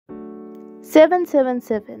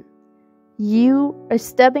777. You are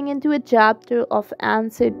stepping into a chapter of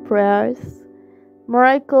answered prayers,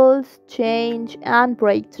 miracles, change, and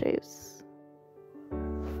breakthroughs.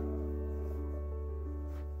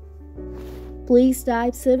 Please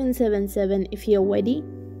type 777 if you're ready.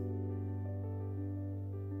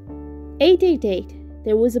 888.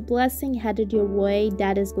 There was a blessing headed your way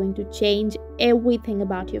that is going to change everything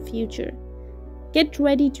about your future. Get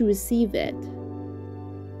ready to receive it.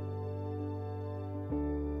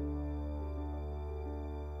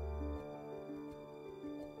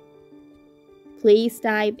 Please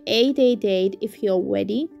type 888 if you're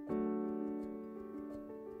ready.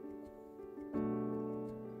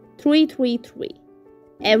 333.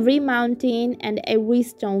 Every mountain and every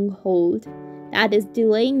stronghold that is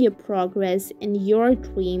delaying your progress in your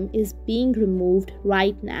dream is being removed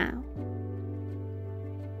right now.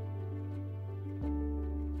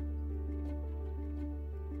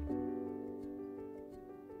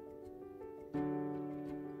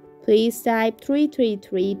 Please type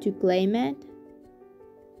 333 to claim it.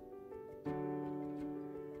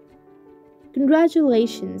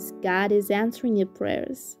 Congratulations, God is answering your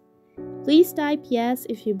prayers. Please type yes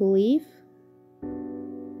if you believe.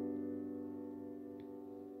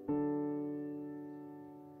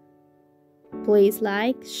 Please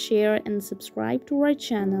like, share, and subscribe to our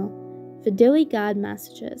channel for daily God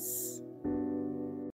messages.